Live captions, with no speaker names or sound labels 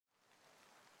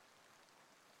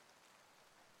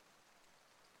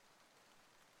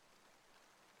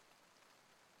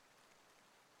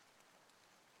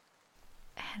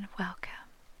and welcome,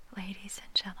 ladies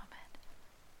and gentlemen,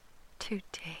 to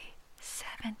day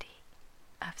 70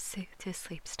 of Soothe to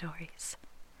Sleep Stories,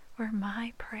 where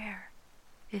my prayer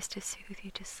is to soothe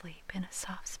you to sleep in a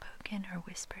soft-spoken or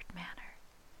whispered manner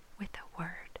with the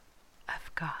Word of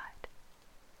God.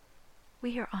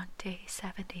 We are on day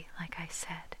 70, like I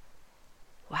said.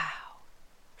 Wow,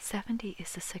 70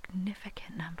 is a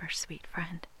significant number, sweet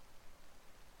friend.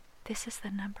 This is the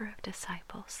number of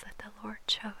disciples that the Lord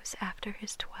chose after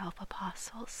his 12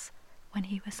 apostles when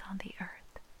he was on the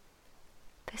earth.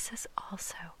 This is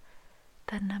also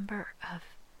the number of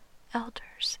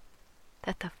elders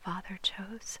that the Father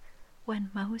chose when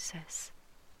Moses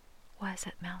was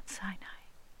at Mount Sinai.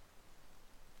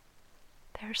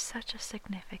 There's such a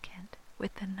significance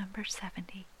with the number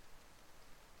 70.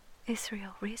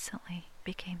 Israel recently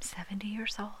became 70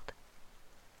 years old.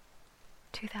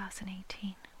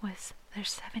 2018 was their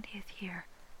 70th year.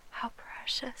 How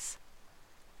precious.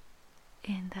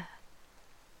 In the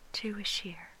Jewish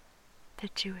year, the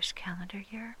Jewish calendar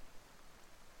year,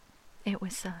 it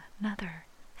was another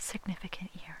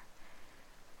significant year.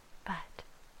 But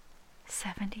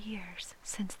 70 years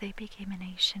since they became a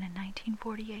nation in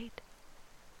 1948.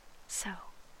 So,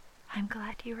 I'm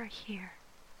glad you are here.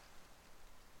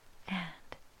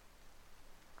 And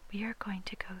we are going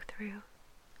to go through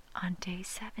on day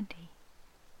 70,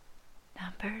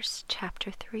 Numbers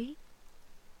chapter 3,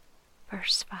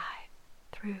 verse 5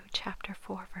 through chapter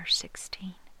 4, verse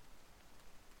 16,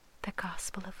 the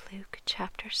Gospel of Luke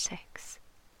chapter 6,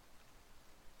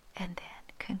 and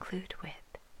then conclude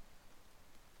with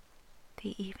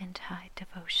the Eventide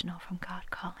devotional from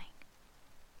God Calling.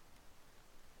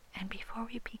 And before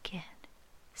we begin,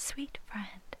 sweet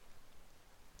friend,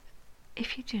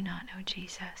 if you do not know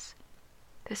Jesus,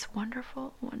 this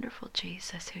wonderful, wonderful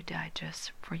Jesus who died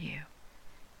just for you,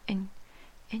 and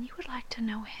you would like to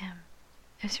know him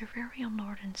as your very own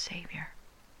Lord and Savior,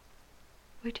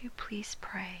 would you please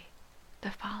pray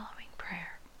the following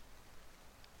prayer?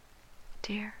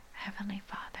 Dear Heavenly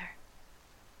Father,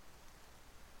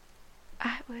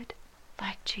 I would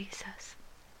like Jesus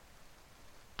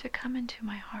to come into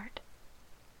my heart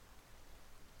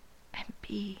and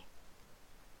be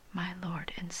my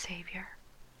Lord and Savior.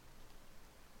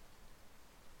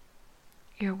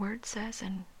 Your word says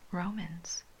in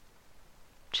Romans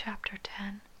chapter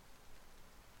 10,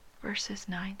 verses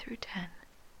 9 through 10,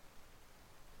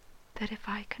 that if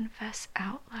I confess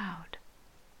out loud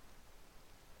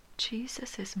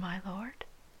Jesus is my Lord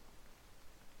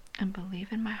and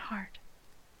believe in my heart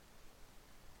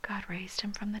God raised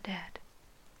him from the dead,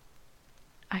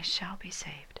 I shall be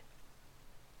saved.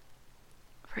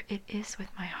 For it is with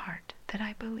my heart that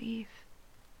I believe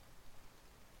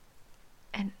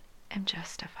and am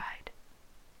justified,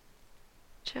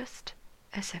 just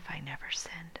as if I never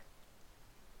sinned.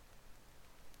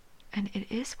 And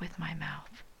it is with my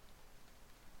mouth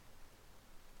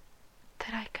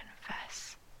that I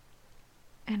confess,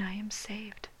 and I am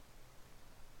saved.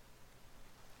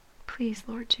 Please,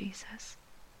 Lord Jesus,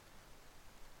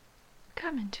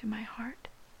 come into my heart.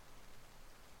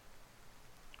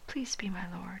 Please be my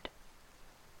Lord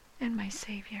and my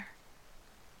Savior.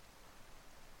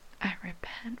 I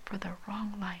repent for the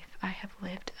wrong life I have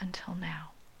lived until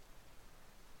now.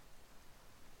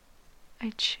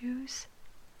 I choose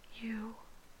you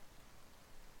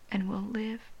and will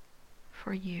live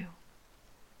for you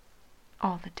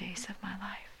all the days of my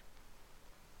life.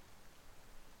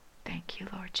 Thank you,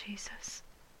 Lord Jesus.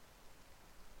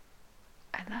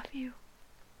 I love you.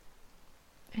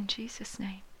 In Jesus'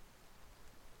 name,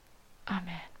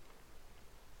 Amen.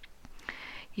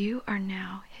 You are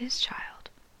now his child.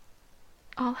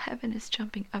 All heaven is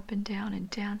jumping up and down and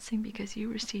dancing because you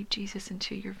received Jesus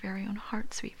into your very own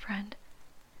heart, sweet friend.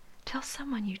 Tell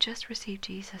someone you just received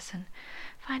Jesus and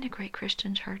find a great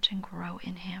Christian church and grow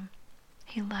in him.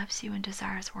 He loves you and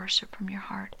desires worship from your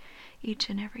heart each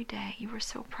and every day. You are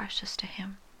so precious to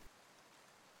him.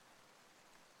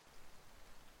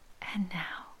 And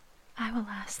now, I will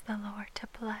ask the Lord to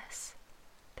bless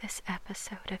this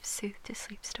episode of Soothe to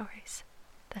Sleep Stories,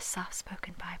 the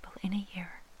soft-spoken Bible in a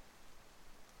year.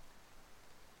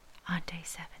 On day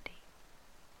 70.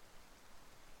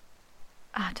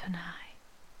 Adonai,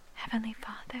 Heavenly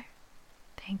Father,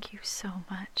 thank you so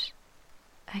much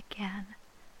again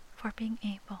for being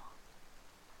able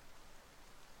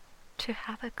to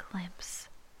have a glimpse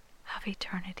of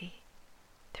eternity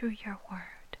through your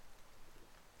word,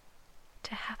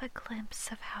 to have a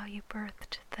glimpse of how you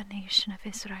birthed the nation of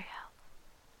Israel.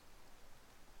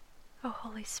 Oh,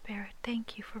 Holy Spirit,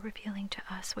 thank you for revealing to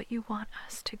us what you want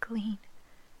us to glean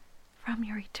from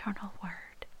your eternal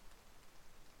word.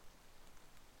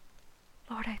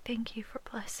 Lord, I thank you for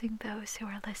blessing those who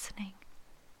are listening,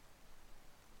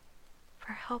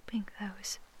 for helping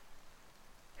those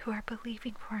who are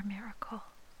believing for a miracle.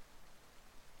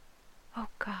 Oh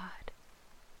God,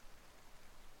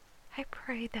 I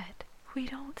pray that we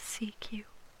don't seek you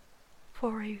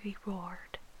for a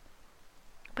reward,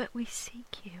 but we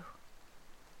seek you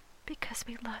because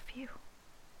we love you.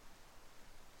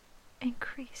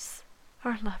 Increase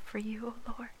our love for you,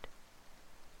 O Lord.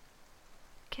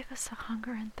 Give us a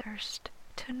hunger and thirst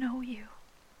to know you,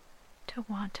 to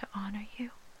want to honor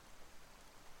you,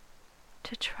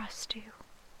 to trust you,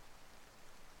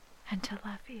 and to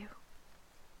love you.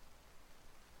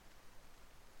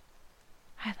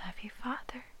 I love you,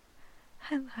 Father.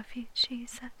 I love you,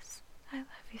 Jesus. I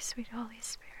love you, sweet Holy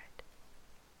Spirit.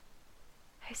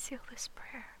 I seal this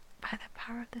prayer by the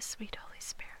power of the sweet Holy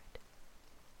Spirit.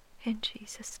 In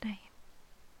Jesus' name,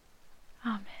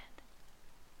 Amen.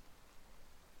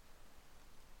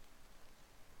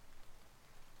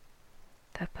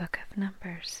 The Book of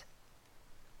Numbers,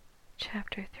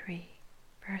 chapter 3,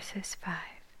 verses 5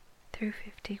 through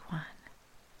 51.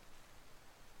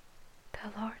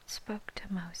 The Lord spoke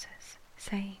to Moses,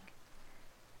 saying,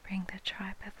 Bring the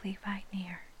tribe of Levi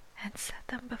near, and set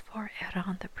them before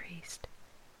Aaron the priest,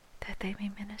 that they may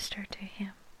minister to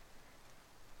him.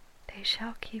 They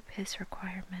shall keep his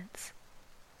requirements,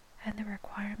 and the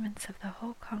requirements of the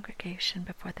whole congregation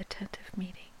before the tent of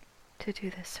meeting, to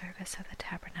do the service of the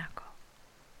tabernacle.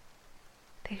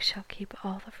 They shall keep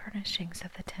all the furnishings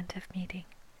of the tent of meeting,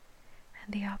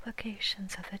 and the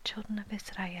obligations of the children of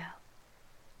Israel,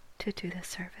 to do the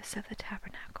service of the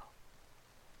tabernacle.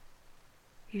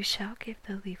 You shall give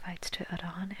the Levites to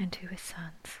Aaron and to his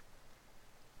sons.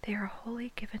 They are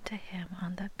wholly given to him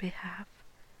on the behalf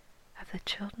of the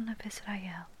children of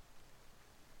Israel.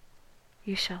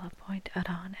 You shall appoint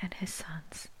Aaron and his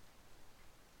sons,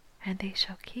 and they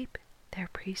shall keep their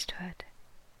priesthood,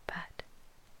 but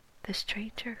the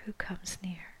stranger who comes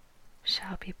near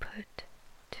shall be put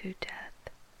to death.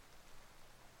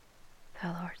 The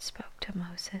Lord spoke to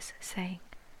Moses, saying,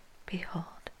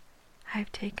 Behold, I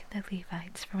have taken the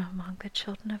Levites from among the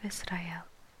children of Israel,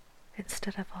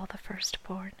 instead of all the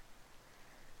firstborn,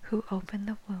 who open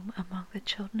the womb among the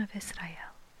children of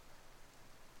Israel.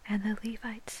 And the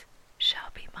Levites shall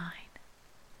be mine,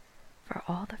 for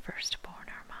all the firstborn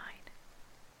are mine.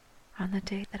 On the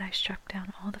day that I struck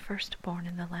down all the firstborn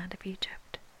in the land of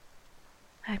Egypt,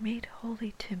 I made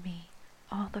holy to me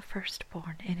all the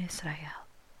firstborn in Israel,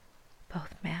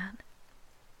 both man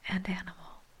and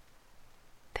animal.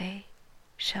 They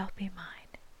shall be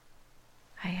mine.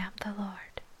 I am the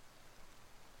Lord.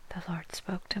 The Lord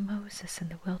spoke to Moses in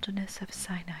the wilderness of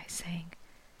Sinai, saying,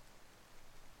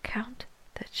 Count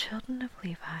the children of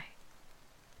Levi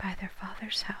by their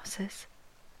fathers' houses,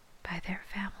 by their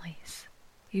families.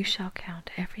 You shall count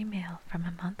every male from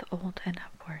a month old and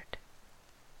upward.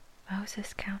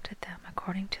 Moses counted them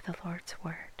according to the Lord's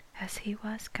word, as he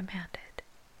was commanded.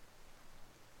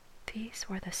 These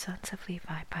were the sons of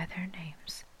Levi by their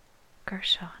names: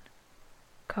 Gershon,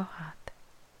 Kohath,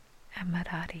 and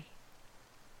Merari.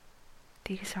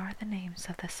 These are the names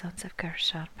of the sons of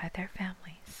Gershon by their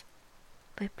families: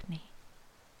 Libni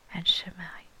and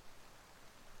Shimei.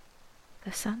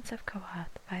 The sons of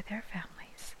Kohath by their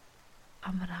families: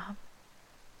 Amram,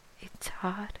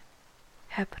 Itzhar,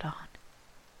 Hebron,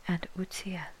 and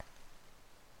Uzziel.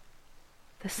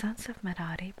 The sons of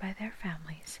Merari by their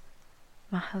families: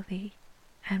 Mahali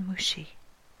and Mushi.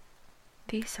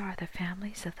 These are the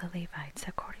families of the Levites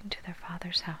according to their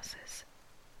fathers' houses.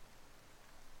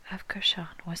 Of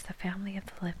Gershon was the family of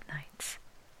the Libnites,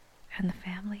 and the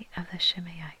family of the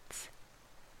Shimeites.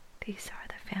 These are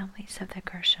the families of the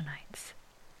Gershonites,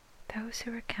 those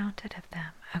who were counted of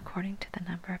them according to the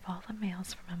number of all the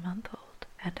males from a month old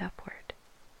and upward.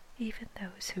 Even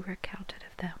those who were counted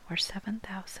of them were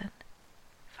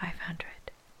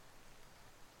 7,500.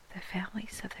 The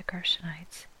families of the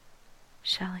Gershonites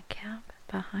shall encamp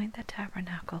behind the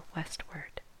tabernacle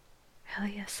westward.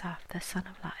 Eliasaph the son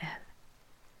of Lael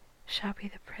shall be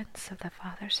the prince of the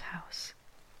father's house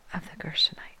of the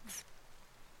Gershonites.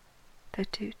 The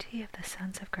duty of the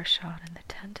sons of Gershon in the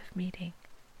tent of meeting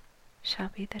shall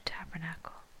be the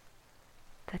tabernacle,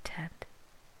 the tent,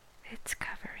 its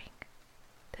covering,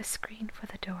 the screen for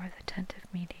the door of the tent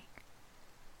of meeting,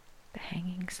 the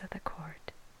hangings of the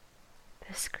court,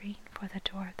 the screen for the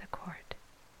door of the court,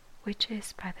 which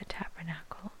is by the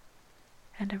tabernacle,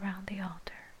 and around the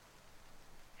altar,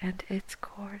 and its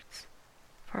cords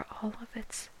for all of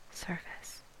its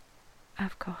service.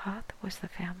 Of Kohath was the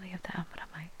family of the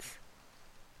Amramites,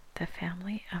 the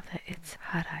family of the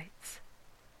Itzharites,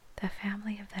 the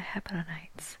family of the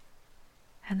Hebronites,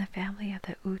 and the family of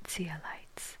the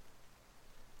Uzzielites.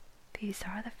 These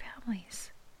are the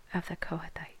families of the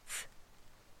Kohathites.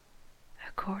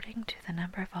 According to the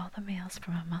number of all the males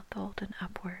from a month old and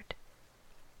upward,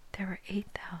 there were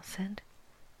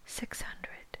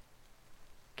 8,600,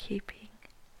 keeping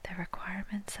the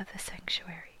requirements of the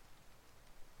sanctuary.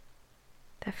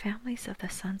 The families of the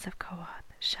sons of Kohath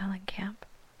shall encamp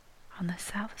on the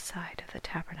south side of the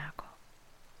tabernacle.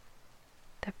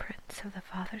 The prince of the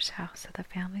father's house of the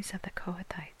families of the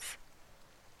Kohathites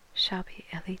shall be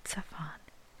Elitzaphan,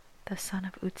 the son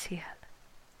of Uzziel.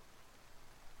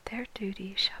 Their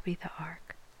duty shall be the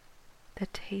ark, the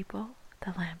table,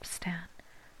 the lampstand,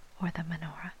 or the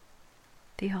menorah,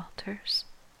 the altars,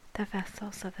 the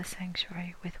vessels of the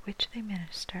sanctuary with which they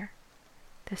minister,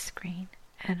 the screen,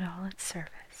 and all its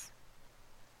service.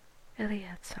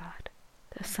 Eleazar,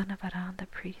 the son of Aaron the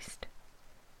priest,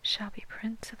 shall be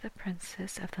prince of the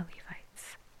princes of the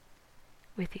Levites,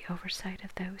 with the oversight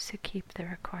of those who keep the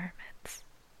requirements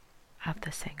of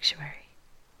the sanctuary.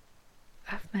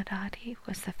 Of Merari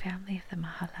was the family of the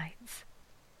Mahalites,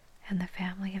 and the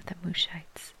family of the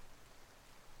Mushites.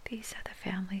 These are the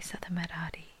families of the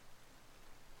Merari.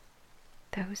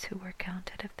 Those who were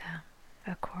counted of them,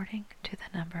 according to the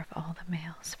number of all the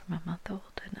males from a month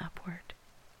old and upward,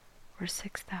 were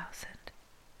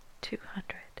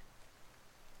 6,200.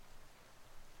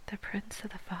 The prince of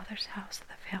the father's house of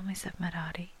the families of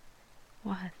Merari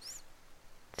was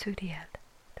Zudiel,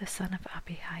 the son of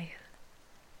Abihail.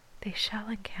 They shall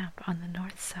encamp on the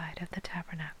north side of the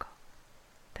tabernacle.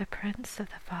 The prince of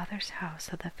the father's house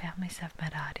of the families of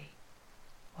Merari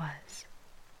was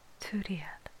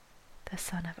Zudiel, the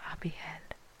son of Abihail.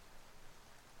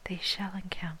 They shall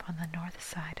encamp on the north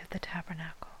side of the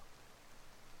tabernacle.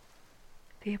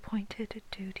 The appointed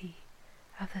duty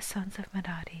of the sons of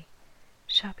Merari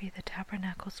shall be the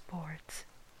tabernacle's boards,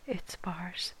 its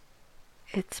bars,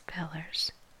 its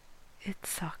pillars, its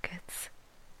sockets,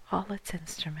 all its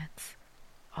instruments,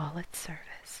 all its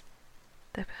service,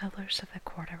 the pillars of the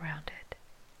court around it,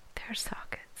 their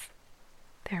sockets,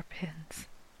 their pins,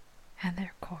 and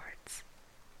their cords.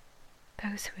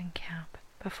 Those who encamp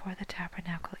before the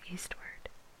tabernacle eastward,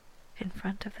 in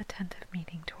front of the tent of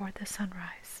meeting toward the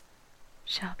sunrise,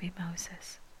 shall be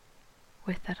Moses,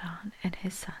 with Aaron and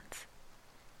his sons,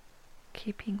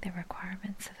 keeping the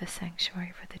requirements of the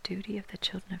sanctuary for the duty of the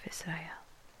children of Israel.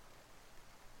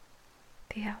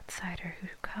 The outsider who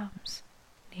comes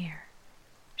near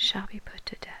shall be put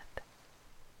to death.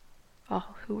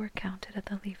 All who were counted of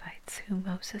the Levites, whom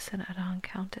Moses and Aaron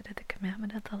counted at the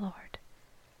commandment of the Lord,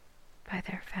 by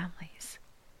their families,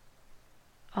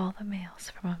 all the males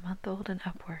from a month old and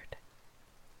upward,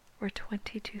 were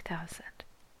 22,000.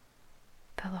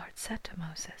 The Lord said to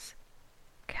Moses,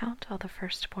 "Count all the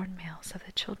firstborn males of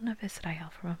the children of Israel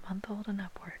from a month old and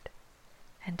upward,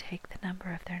 and take the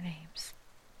number of their names.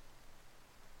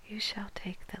 You shall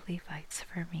take the Levites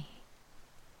for me.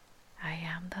 I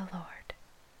am the Lord.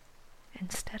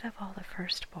 Instead of all the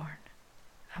firstborn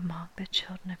among the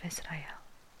children of Israel,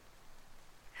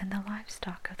 and the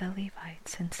livestock of the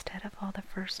Levites instead of all the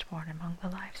firstborn among the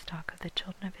livestock of the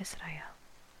children of Israel,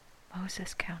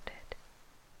 Moses counted,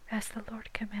 as the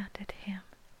Lord commanded him,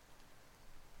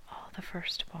 all the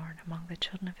firstborn among the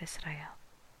children of Israel,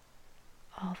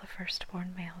 all the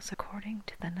firstborn males according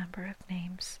to the number of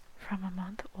names from a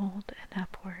month old and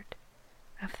upward,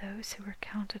 of those who were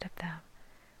counted of them,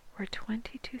 were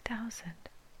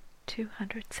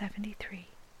 22,273.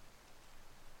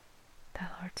 The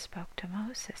Lord spoke to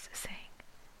Moses, saying,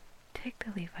 Take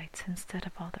the Levites instead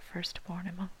of all the firstborn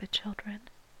among the children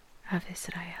of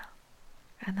Israel,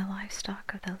 and the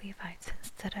livestock of the Levites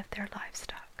instead of their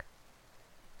livestock,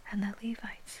 and the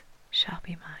Levites shall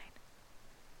be mine.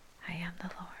 I am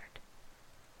the Lord.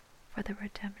 For the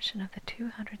redemption of the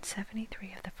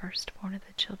 273 of the firstborn of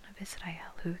the children of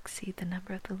Israel who exceed the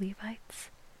number of the Levites,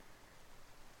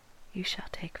 you shall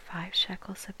take 5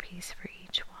 shekels apiece for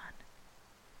each one.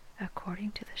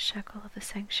 According to the shekel of the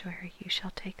sanctuary you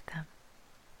shall take them.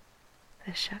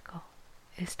 The shekel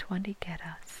is 20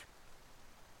 gerahs,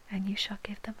 and you shall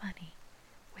give the money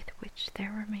with which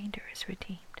their remainder is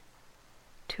redeemed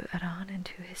to Aaron and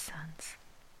to his sons.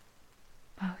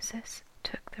 Moses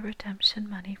took the redemption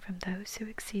money from those who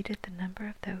exceeded the number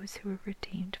of those who were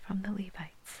redeemed from the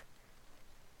Levites.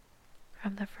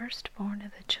 From the firstborn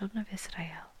of the children of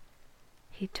Israel,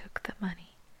 he took the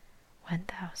money,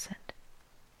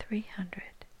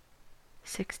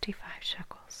 1,365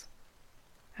 shekels,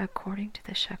 according to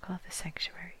the shekel of the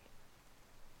sanctuary.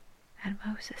 And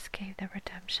Moses gave the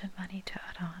redemption money to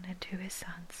Aaron and to his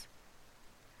sons,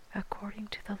 according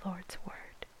to the Lord's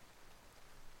word,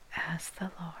 as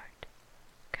the Lord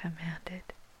commanded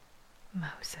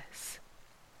Moses.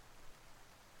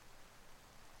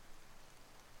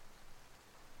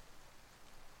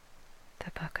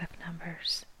 The Book of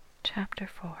Numbers, chapter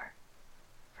 4,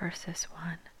 verses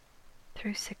 1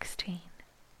 through 16.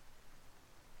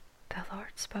 The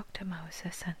Lord spoke to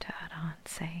Moses and to Aaron,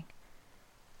 saying,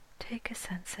 Take a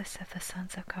census of the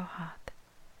sons of Kohath,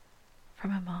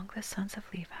 from among the sons of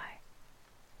Levi,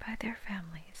 by their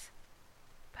families,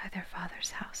 by their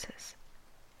fathers' houses,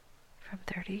 from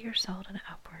 30 years old and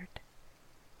upward,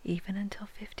 even until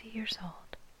 50 years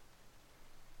old,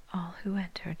 all who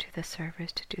enter into the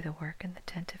service to do the work in the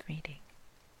tent of meeting.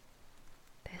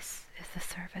 This is the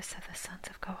service of the sons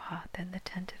of Kohath in the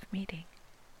tent of meeting,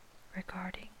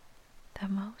 regarding the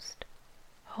most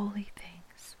holy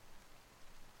things.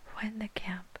 When the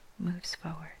camp moves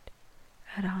forward,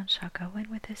 Aaron shall go in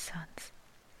with his sons,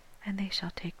 and they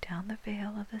shall take down the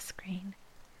veil of the screen,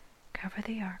 cover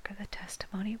the ark of the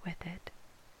testimony with it,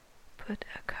 put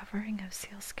a covering of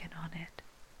sealskin on it,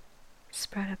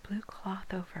 spread a blue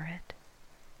cloth over it,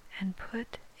 and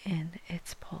put in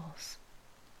its poles.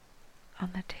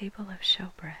 On the table of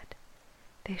showbread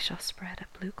they shall spread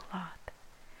a blue cloth,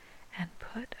 and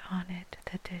put on it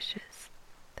the dishes,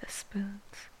 the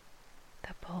spoons,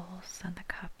 the bowls, and the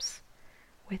cups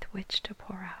with which to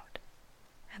pour out,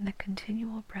 and the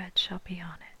continual bread shall be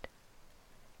on it.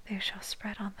 They shall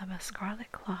spread on them a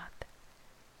scarlet cloth,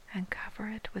 and cover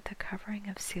it with a covering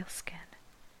of sealskin,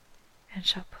 and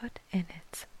shall put in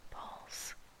its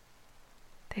bowls.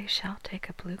 They shall take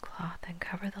a blue cloth and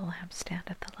cover the lampstand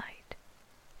of the light,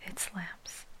 its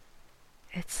lamps,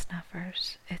 its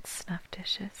snuffers, its snuff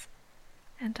dishes,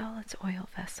 and all its oil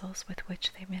vessels with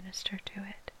which they minister to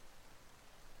it.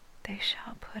 They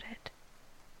shall put it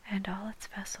and all its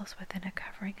vessels within a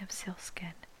covering of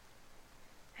sealskin,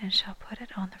 and shall put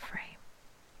it on the frame.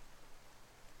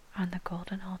 On the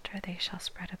golden altar they shall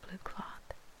spread a blue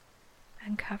cloth,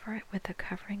 and cover it with a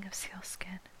covering of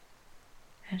sealskin,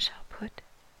 and shall put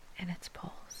in its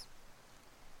poles.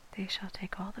 They shall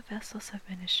take all the vessels of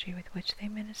ministry with which they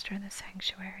minister in the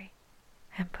sanctuary,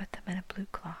 and put them in a blue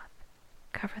cloth,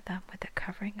 cover them with a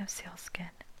covering of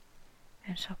sealskin,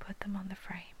 and shall put them on the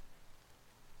frame.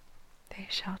 They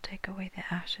shall take away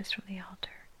the ashes from the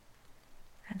altar,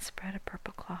 and spread a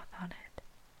purple cloth on it.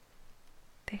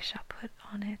 They shall put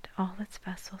on it all its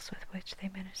vessels with which they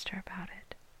minister about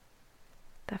it,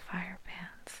 the fire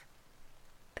pans,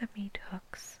 the meat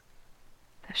hooks,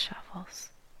 the shovels,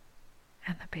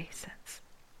 and the basins,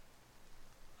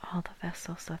 all the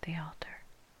vessels of the altar.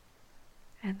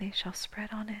 And they shall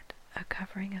spread on it a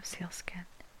covering of sealskin,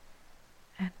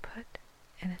 and put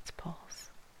in its poles.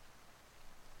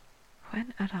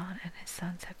 When Aaron and his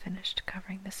sons have finished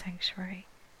covering the sanctuary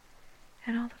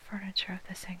and all the furniture of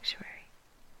the sanctuary,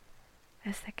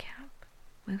 as the camp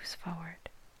moves forward,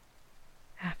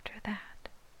 after that,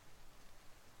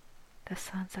 the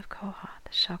sons of Kohath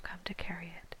shall come to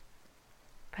carry it,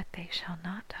 but they shall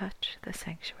not touch the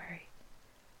sanctuary,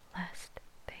 lest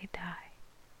they die.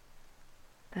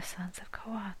 The sons of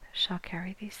Kohath shall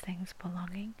carry these things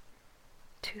belonging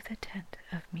to the tent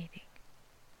of meeting.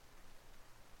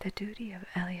 The duty of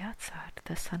Eleazar,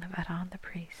 the son of Aaron the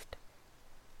priest,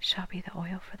 shall be the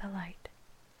oil for the light,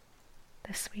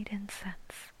 the sweet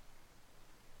incense,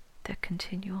 the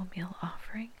continual meal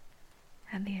offering,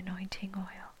 and the anointing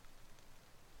oil,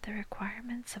 the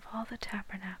requirements of all the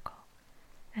tabernacle,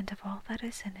 and of all that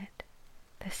is in it,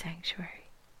 the sanctuary,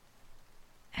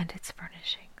 and its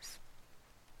furnishings.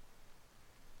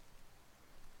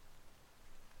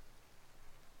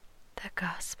 The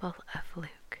Gospel of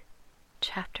Luke,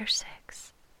 chapter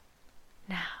 6.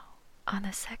 Now, on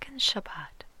the second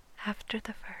Shabbat, after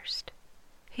the first,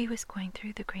 he was going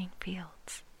through the green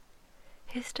fields.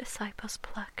 His disciples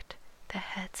plucked the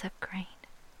heads of grain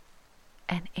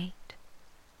and ate,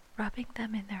 rubbing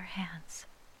them in their hands.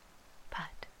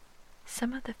 But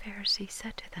some of the Pharisees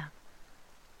said to them,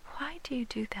 Why do you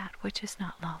do that which is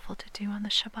not lawful to do on the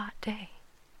Shabbat day?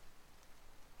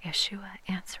 Yeshua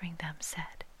answering them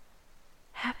said,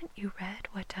 Haven't you read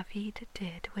what David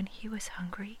did when he was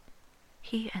hungry,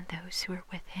 he and those who were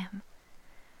with him?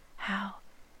 How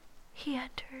he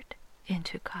entered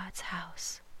into God's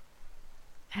house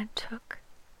and took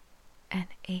and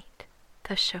ate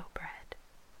the showbread,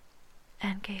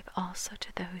 and gave also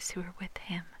to those who were with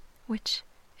him, which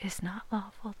is not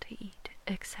lawful to eat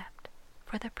except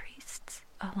for the priests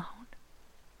alone.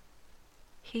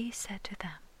 He said to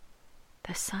them,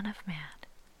 The Son of Man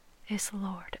is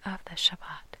Lord of the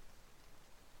Shabbat.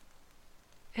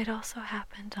 It also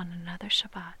happened on another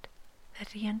Shabbat that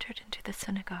he entered into the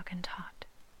synagogue and taught.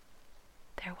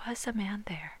 There was a man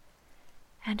there,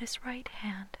 and his right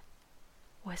hand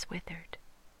was withered.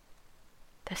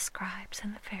 The scribes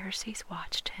and the Pharisees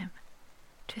watched him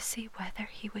to see whether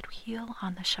he would heal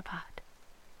on the Shabbat,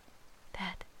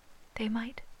 that they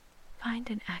might find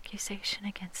an accusation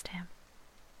against him.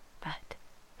 But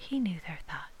he knew their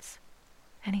thoughts,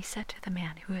 and he said to the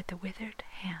man who had the withered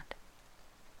hand,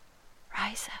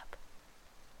 "Rise up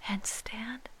and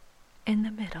stand in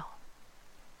the middle."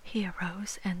 He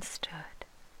arose and stood.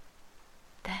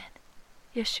 Then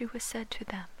Yeshua said to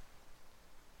them,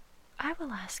 "I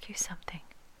will ask you something.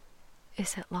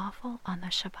 Is it lawful on the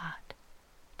Shabbat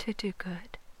to do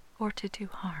good or to do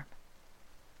harm?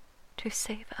 To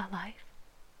save a life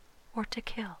or to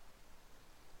kill?"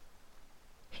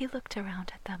 He looked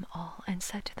around at them all and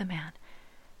said to the man,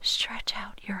 "Stretch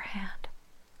out your hand."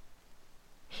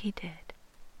 He did,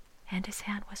 and his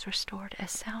hand was restored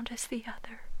as sound as the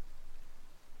other.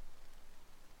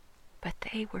 But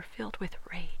they were filled with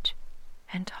rage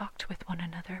and talked with one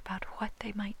another about what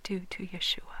they might do to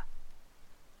Yeshua.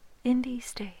 In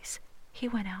these days he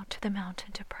went out to the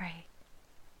mountain to pray,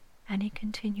 and he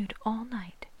continued all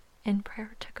night in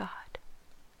prayer to God.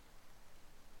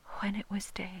 When it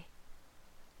was day,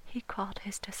 he called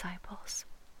his disciples,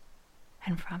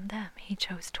 and from them he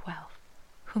chose 12,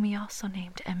 whom he also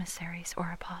named emissaries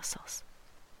or apostles: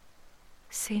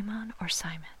 Simon or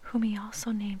Simon, whom he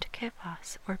also named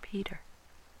Cephas or Peter;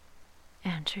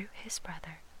 Andrew his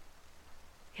brother;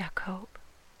 Jacob,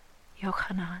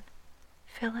 Johanan,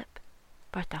 Philip,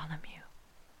 Bartholomew,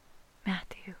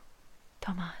 Matthew,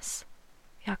 Thomas,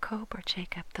 Jacob or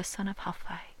Jacob the son of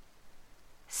Alphaeus,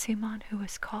 Simon who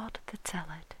was called the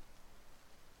Zealot,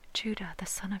 Judah the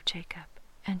son of Jacob,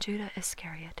 and Judah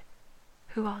Iscariot,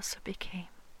 who also became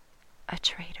a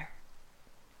traitor.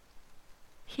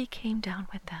 He came down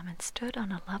with them and stood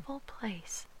on a level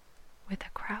place with a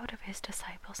crowd of his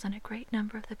disciples and a great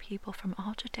number of the people from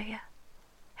all Judea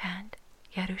and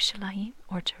Jerusalem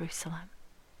or Jerusalem,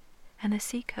 and the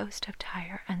sea coast of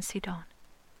Tyre and Sidon,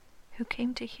 who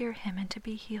came to hear him and to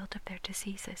be healed of their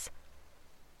diseases,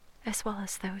 as well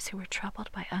as those who were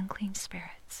troubled by unclean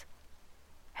spirits,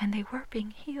 and they were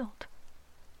being healed.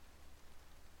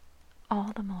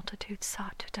 All the multitude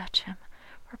sought to touch him,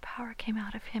 for power came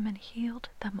out of him and healed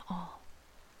them all.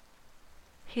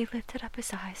 He lifted up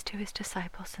his eyes to his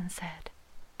disciples and said,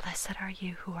 "Blessed are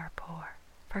you who are poor,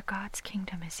 for God's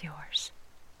kingdom is yours.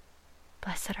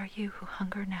 Blessed are you who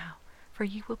hunger now, for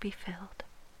you will be filled.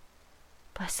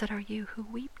 Blessed are you who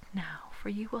weep now, for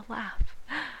you will laugh.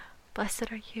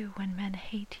 Blessed are you when men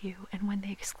hate you, and when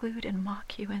they exclude and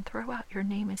mock you, and throw out your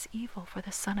name as evil for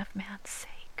the Son of Man's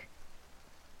sake.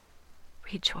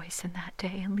 Rejoice in that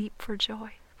day and leap for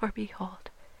joy, for behold,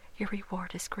 your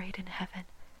reward is great in heaven,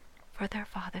 for their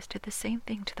fathers did the same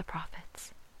thing to the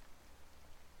prophets.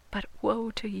 But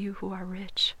woe to you who are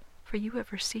rich, for you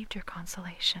have received your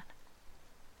consolation.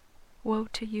 Woe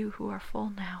to you who are full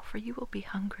now, for you will be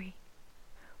hungry.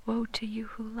 Woe to you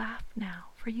who laugh now,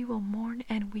 for you will mourn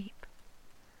and weep.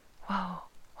 Woe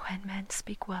when men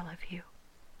speak well of you,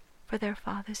 for their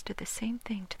fathers did the same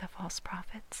thing to the false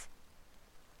prophets.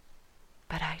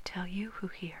 But I tell you who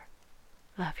hear,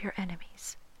 love your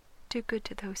enemies, do good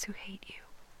to those who hate you,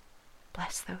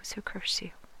 bless those who curse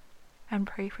you, and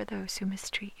pray for those who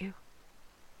mistreat you.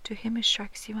 To him who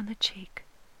strikes you on the cheek,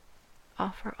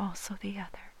 offer also the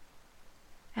other.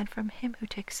 And from him who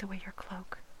takes away your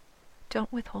cloak,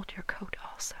 don't withhold your coat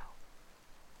also.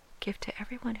 Give to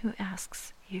everyone who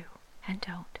asks you, and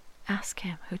don't ask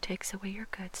him who takes away your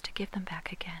goods to give them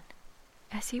back again.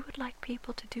 As you would like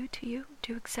people to do to you,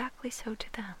 do exactly so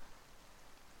to them.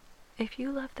 If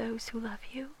you love those who love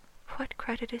you, what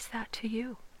credit is that to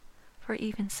you? For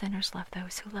even sinners love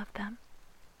those who love them.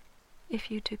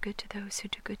 If you do good to those who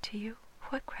do good to you,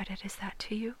 what credit is that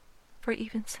to you? For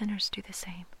even sinners do the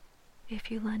same.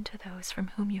 If you lend to those from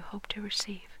whom you hope to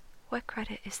receive, what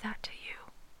credit is that to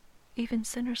you? Even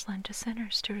sinners lend to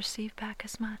sinners to receive back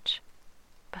as much.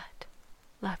 But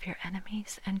love your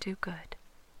enemies and do good,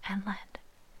 and lend,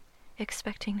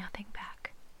 expecting nothing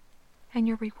back, and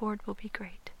your reward will be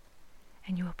great,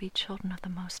 and you will be children of the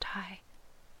Most High,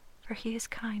 for he is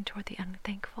kind toward the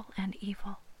unthankful and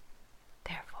evil.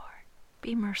 Therefore,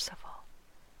 be merciful,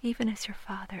 even as your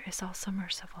Father is also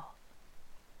merciful.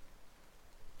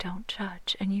 Don't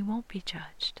judge, and you won't be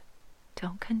judged.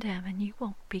 Don't condemn, and you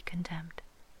won't be condemned.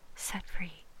 Set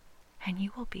free, and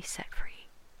you will be set free.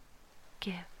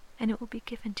 Give, and it will be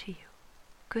given to you.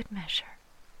 Good measure,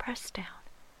 pressed down,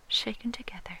 shaken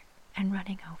together, and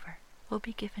running over, will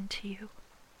be given to you.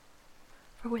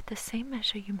 For with the same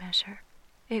measure you measure,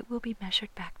 it will be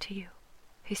measured back to you.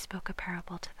 He spoke a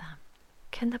parable to them.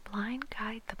 Can the blind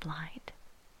guide the blind?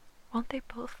 won't they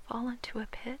both fall into a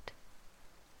pit?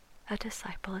 A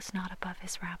disciple is not above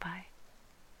his rabbi,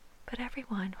 but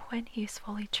everyone, when he is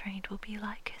fully trained, will be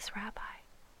like his rabbi.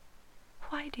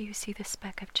 Why do you see the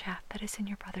speck of chaff that is in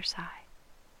your brother's eye,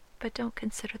 but don't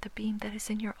consider the beam that is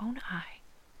in your own eye?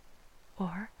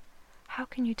 Or, how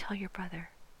can you tell your brother,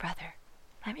 Brother,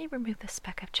 let me remove the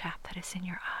speck of chaff that is in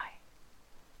your eye,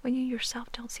 when you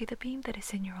yourself don't see the beam that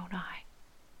is in your own eye?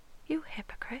 You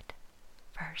hypocrite!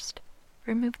 First,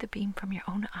 remove the beam from your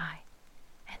own eye,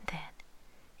 and then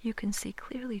you can see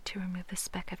clearly to remove the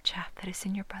speck of chaff that is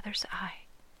in your brother's eye.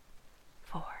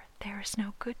 For there is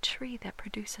no good tree that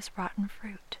produces rotten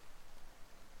fruit,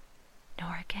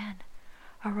 nor again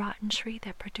a rotten tree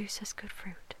that produces good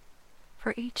fruit.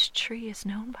 For each tree is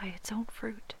known by its own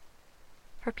fruit.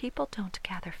 For people don't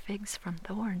gather figs from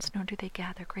thorns, nor do they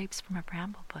gather grapes from a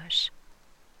bramble bush.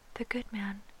 The good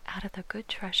man out of the good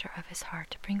treasure of his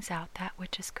heart brings out that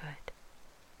which is good,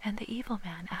 and the evil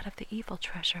man out of the evil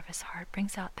treasure of his heart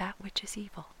brings out that which is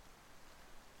evil.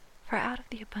 For out of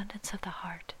the abundance of the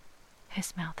heart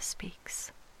his mouth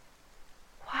speaks.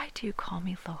 Why do you call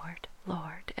me Lord,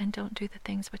 Lord, and don't do the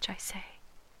things which I say?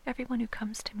 Everyone who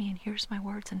comes to me and hears my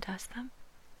words and does them,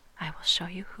 I will show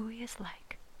you who he is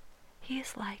like. He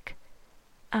is like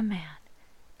a man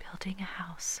building a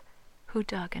house, who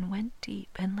dug and went deep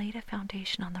and laid a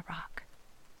foundation on the rock.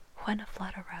 When a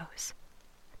flood arose,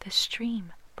 the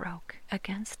stream broke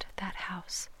against that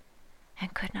house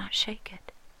and could not shake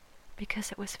it,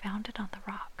 because it was founded on the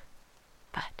rock.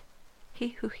 But he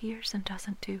who hears and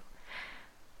doesn't do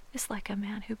is like a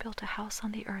man who built a house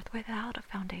on the earth without a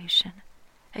foundation,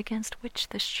 against which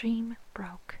the stream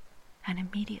broke, and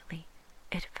immediately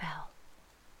it fell,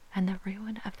 and the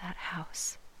ruin of that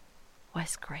house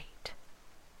was great.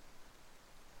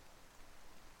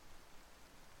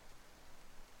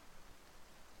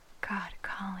 God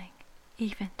calling,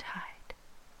 eventide,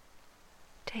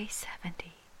 day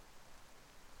 70.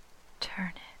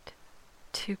 Turn it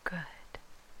to good.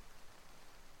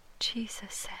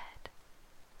 Jesus said,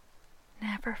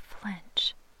 never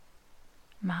flinch,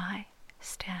 my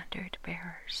standard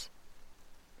bearers.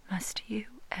 Must you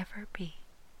ever be?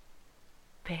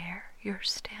 Bear your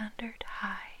standard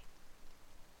high.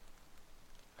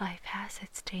 Life has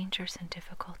its dangers and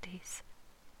difficulties,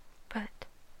 but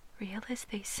real as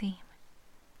they seem,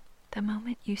 the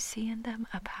moment you see in them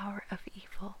a power of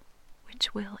evil,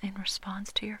 which will, in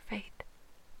response to your faith,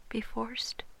 be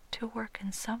forced to work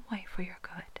in some way for your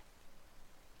good,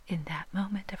 in that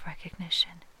moment of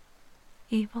recognition,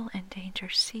 evil and danger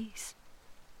cease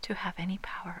to have any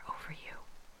power over you.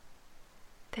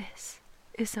 This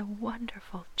is a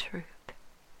wonderful truth.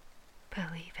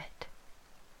 Believe it.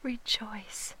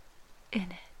 Rejoice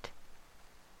in it.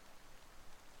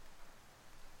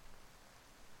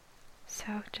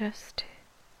 So just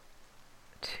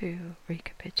to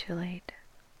recapitulate,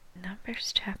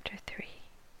 Numbers chapter 3,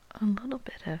 a little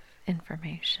bit of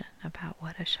information about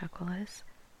what a shekel is.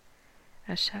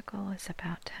 A shekel is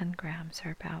about 10 grams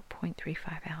or about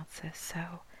 0.35 ounces,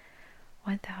 so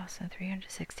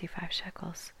 1,365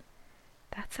 shekels,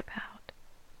 that's about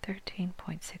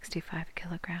 13.65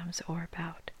 kilograms or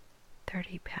about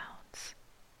 30 pounds,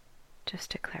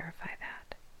 just to clarify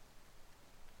that.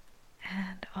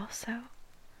 And also,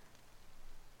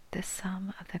 the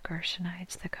sum of the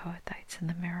Gershonites, the Kohathites, and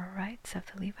the Merarites of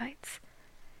the Levites,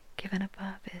 given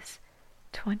above, is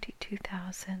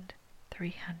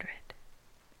 22,300.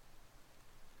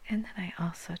 And then I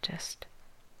also just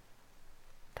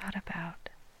thought about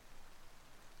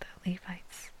the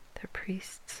Levites, the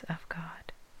priests of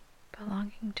God,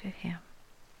 belonging to Him.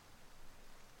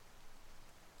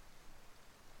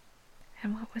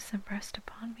 And what was impressed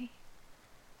upon me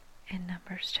in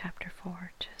Numbers chapter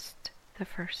 4, just the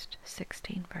first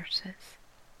 16 verses,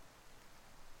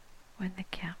 when the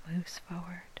camp moves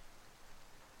forward,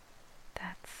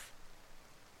 that's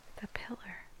the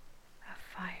pillar of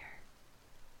fire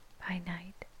by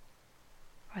night,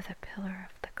 or the pillar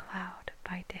of the cloud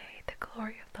by day, the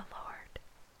glory of the Lord,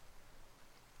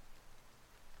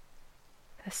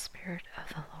 the Spirit of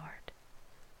the Lord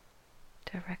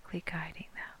directly guiding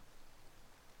them.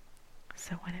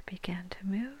 So when it began to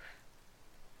move,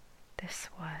 this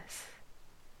was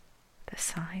the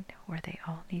sign where they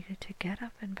all needed to get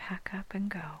up and pack up and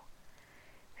go,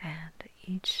 and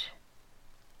each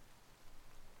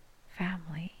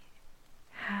family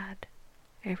had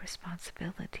a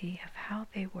responsibility of how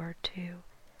they were to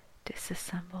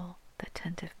disassemble the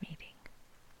tent of meeting,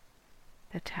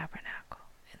 the tabernacle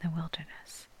in the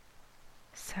wilderness.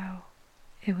 So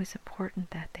it was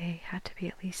important that they had to be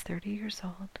at least 30 years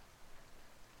old,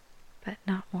 but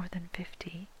not more than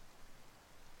 50,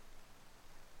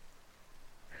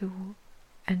 who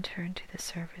enter into the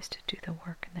service to do the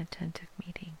work in the tent of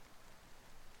meeting.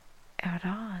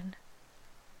 Aaron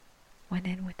went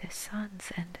in with his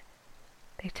sons, and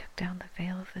they took down the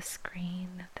veil of the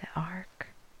screen of the ark.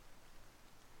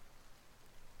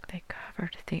 They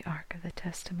covered the ark of the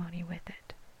testimony with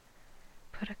it,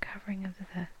 put a covering of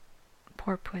the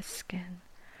porpoise skin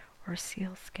or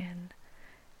seal skin,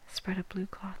 spread a blue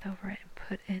cloth over it, and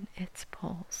put in its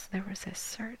poles. There was a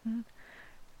certain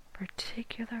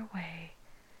particular way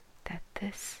that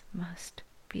this must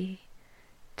be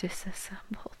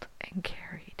disassembled and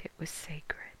carried. It was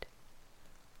sacred.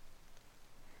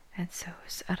 And so it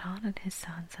was Aaron and his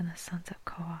sons and the sons of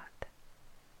Kohath,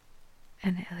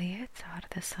 and Eleazar,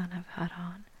 the son of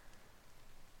Aaron,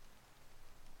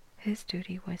 his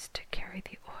duty was to carry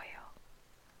the oil,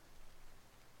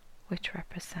 which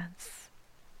represents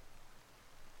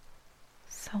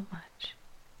so much: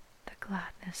 the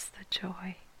gladness, the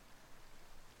joy,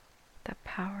 the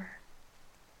power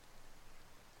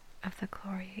of the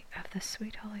glory of the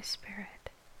sweet Holy Spirit.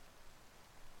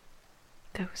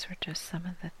 Those were just some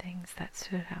of the things that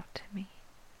stood out to me.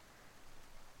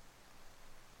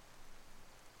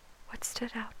 What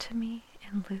stood out to me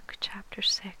in Luke chapter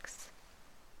 6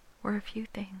 were a few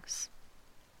things.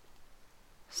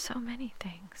 So many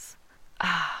things.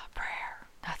 Prayer.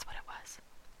 That's what it was.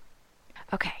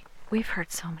 Okay, we've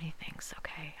heard so many things,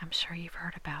 okay? I'm sure you've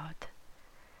heard about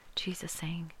Jesus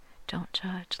saying, "Don't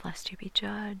judge lest you be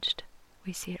judged."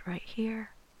 We see it right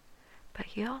here. But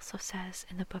he also says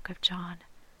in the book of John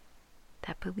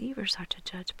that believers are to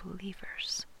judge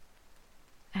believers,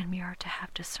 and we are to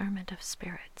have discernment of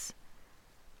spirits.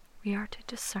 We are to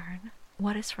discern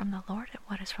what is from the Lord and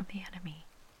what is from the enemy,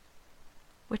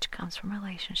 which comes from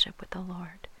relationship with the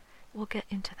Lord. We'll get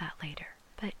into that later.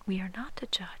 But we are not to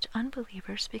judge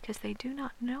unbelievers because they do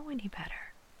not know any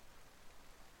better.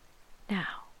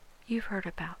 Now, you've heard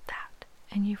about that,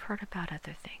 and you've heard about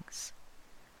other things.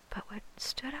 But what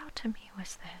stood out to me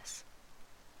was this.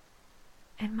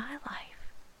 In my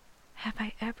life, have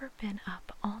I ever been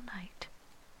up all night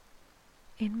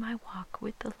in my walk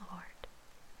with the Lord?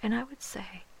 And I would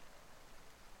say,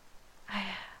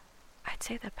 I'd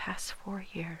say the past 4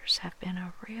 years have been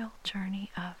a real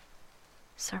journey of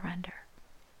surrender,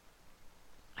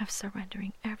 of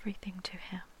surrendering everything to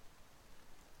Him.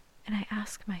 And I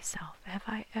ask myself, have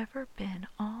I ever been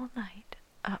all night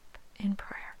up in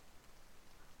prayer?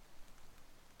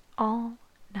 All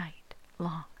night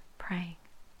long praying.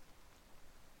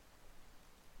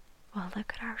 Well,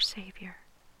 look at our Savior,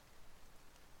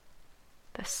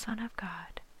 the Son of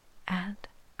God and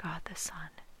God the Son,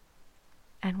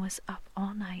 and was up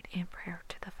all night in prayer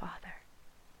to the Father.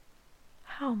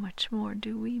 How much more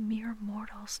do we mere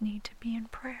mortals need to be in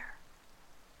prayer?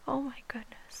 Oh my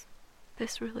goodness,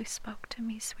 this really spoke to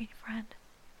me, sweet friend.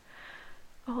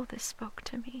 Oh, this spoke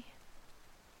to me.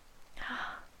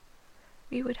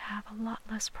 We would have a lot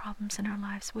less problems in our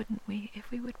lives, wouldn't we, if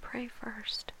we would pray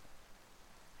first?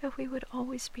 If we would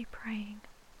always be praying.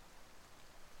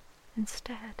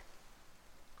 Instead,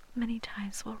 many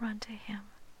times we'll run to Him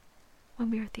when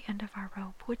we're at the end of our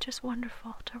rope, which is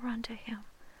wonderful to run to Him.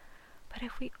 But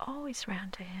if we always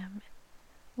ran to Him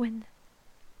when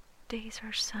days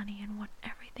are sunny and when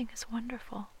everything is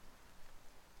wonderful,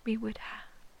 we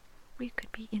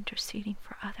could be interceding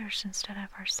for others instead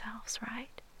of ourselves,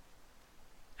 right?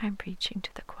 I'm preaching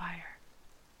to the choir.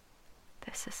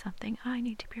 This is something I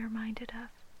need to be reminded of.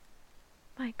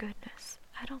 My goodness,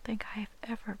 I don't think I have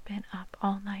ever been up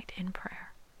all night in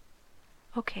prayer.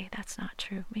 Okay, that's not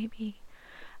true. Maybe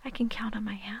I can count on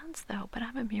my hands though, but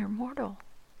I'm a mere mortal.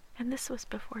 And this was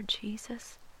before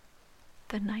Jesus,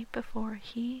 the night before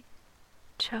He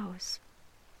chose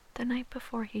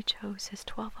His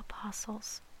 12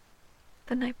 apostles,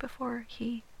 the night before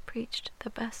He preached the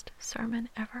best sermon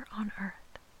ever on earth,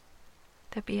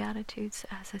 the Beatitudes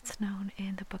as it's known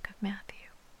in the book of Matthew.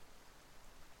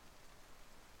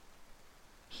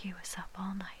 He was up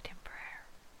all night in prayer.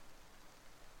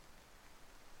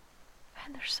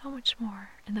 And there's so much more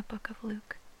in the book of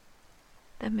Luke.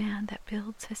 The man that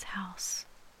builds his house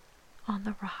on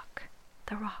the rock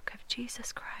of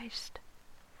Jesus Christ.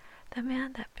 The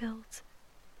man that builds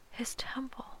his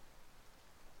temple,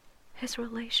 his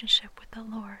relationship with the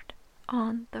Lord,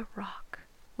 on the rock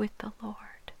with the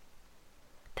Lord.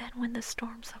 Then when the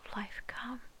storms of life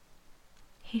come,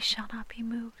 he shall not be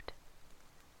moved.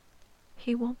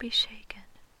 He won't be shaken.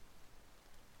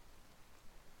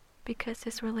 Because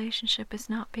his relationship is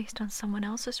not based on someone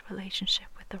else's relationship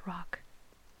with the rock.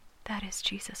 That is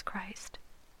Jesus Christ.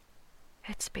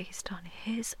 It's based on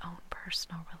his own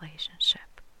personal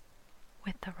relationship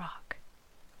with the rock.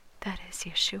 That is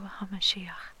Yeshua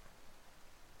HaMashiach,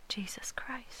 Jesus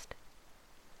Christ,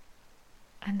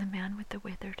 and the man with the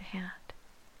withered hand.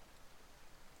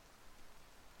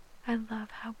 I love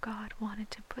how God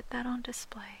wanted to put that on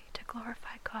display to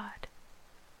glorify God.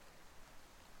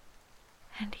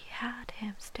 And he had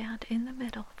him stand in the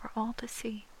middle for all to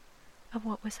see of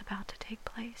what was about to take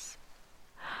place.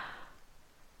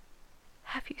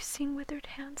 Have you seen withered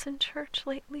hands in church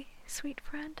lately, sweet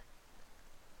friend?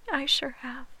 I sure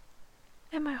have.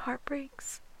 And my heart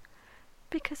breaks,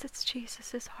 because it's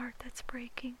Jesus' heart that's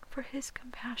breaking for his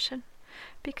compassion,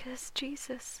 because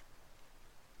Jesus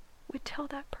would tell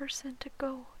that person to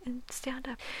go and stand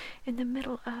up in the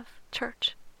middle of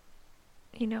church.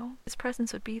 You know, his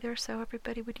presence would be there, so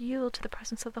everybody would yield to the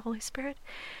presence of the Holy Spirit,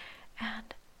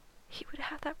 and he would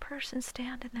have that person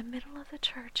stand in the middle of the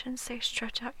church and say,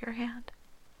 stretch out your hand.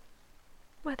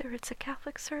 Whether it's a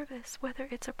Catholic service, whether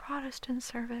it's a Protestant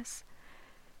service,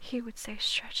 he would say,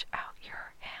 stretch out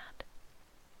your hand.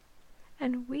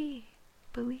 And we,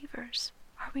 believers,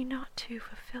 are we not to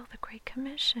fulfill the Great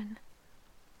Commission?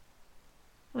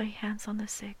 Lay hands on the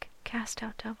sick, cast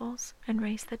out devils, and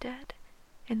raise the dead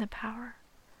in the power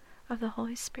of the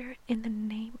Holy Spirit, in the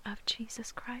name of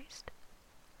Jesus Christ.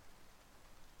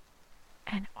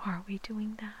 And are we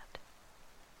doing that?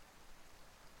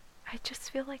 I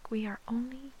just feel like we are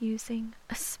only using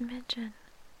a smidgen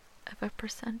of a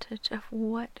percentage of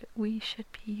what we should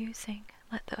be using,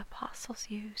 like the apostles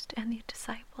used, and the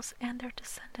disciples and their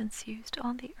descendants used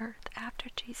on the earth after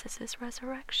Jesus'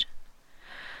 resurrection.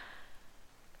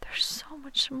 There's so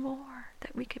much more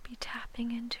that we could be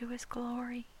tapping into his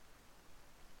glory,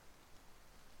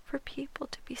 for people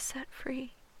to be set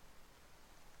free,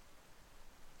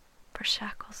 for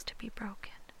shackles to be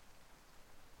broken,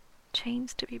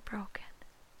 chains to be broken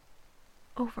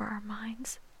over our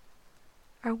minds,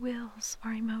 our wills,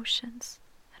 our emotions,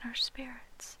 and our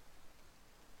spirits.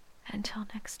 Until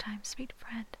next time, sweet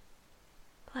friend,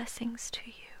 blessings to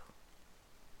you.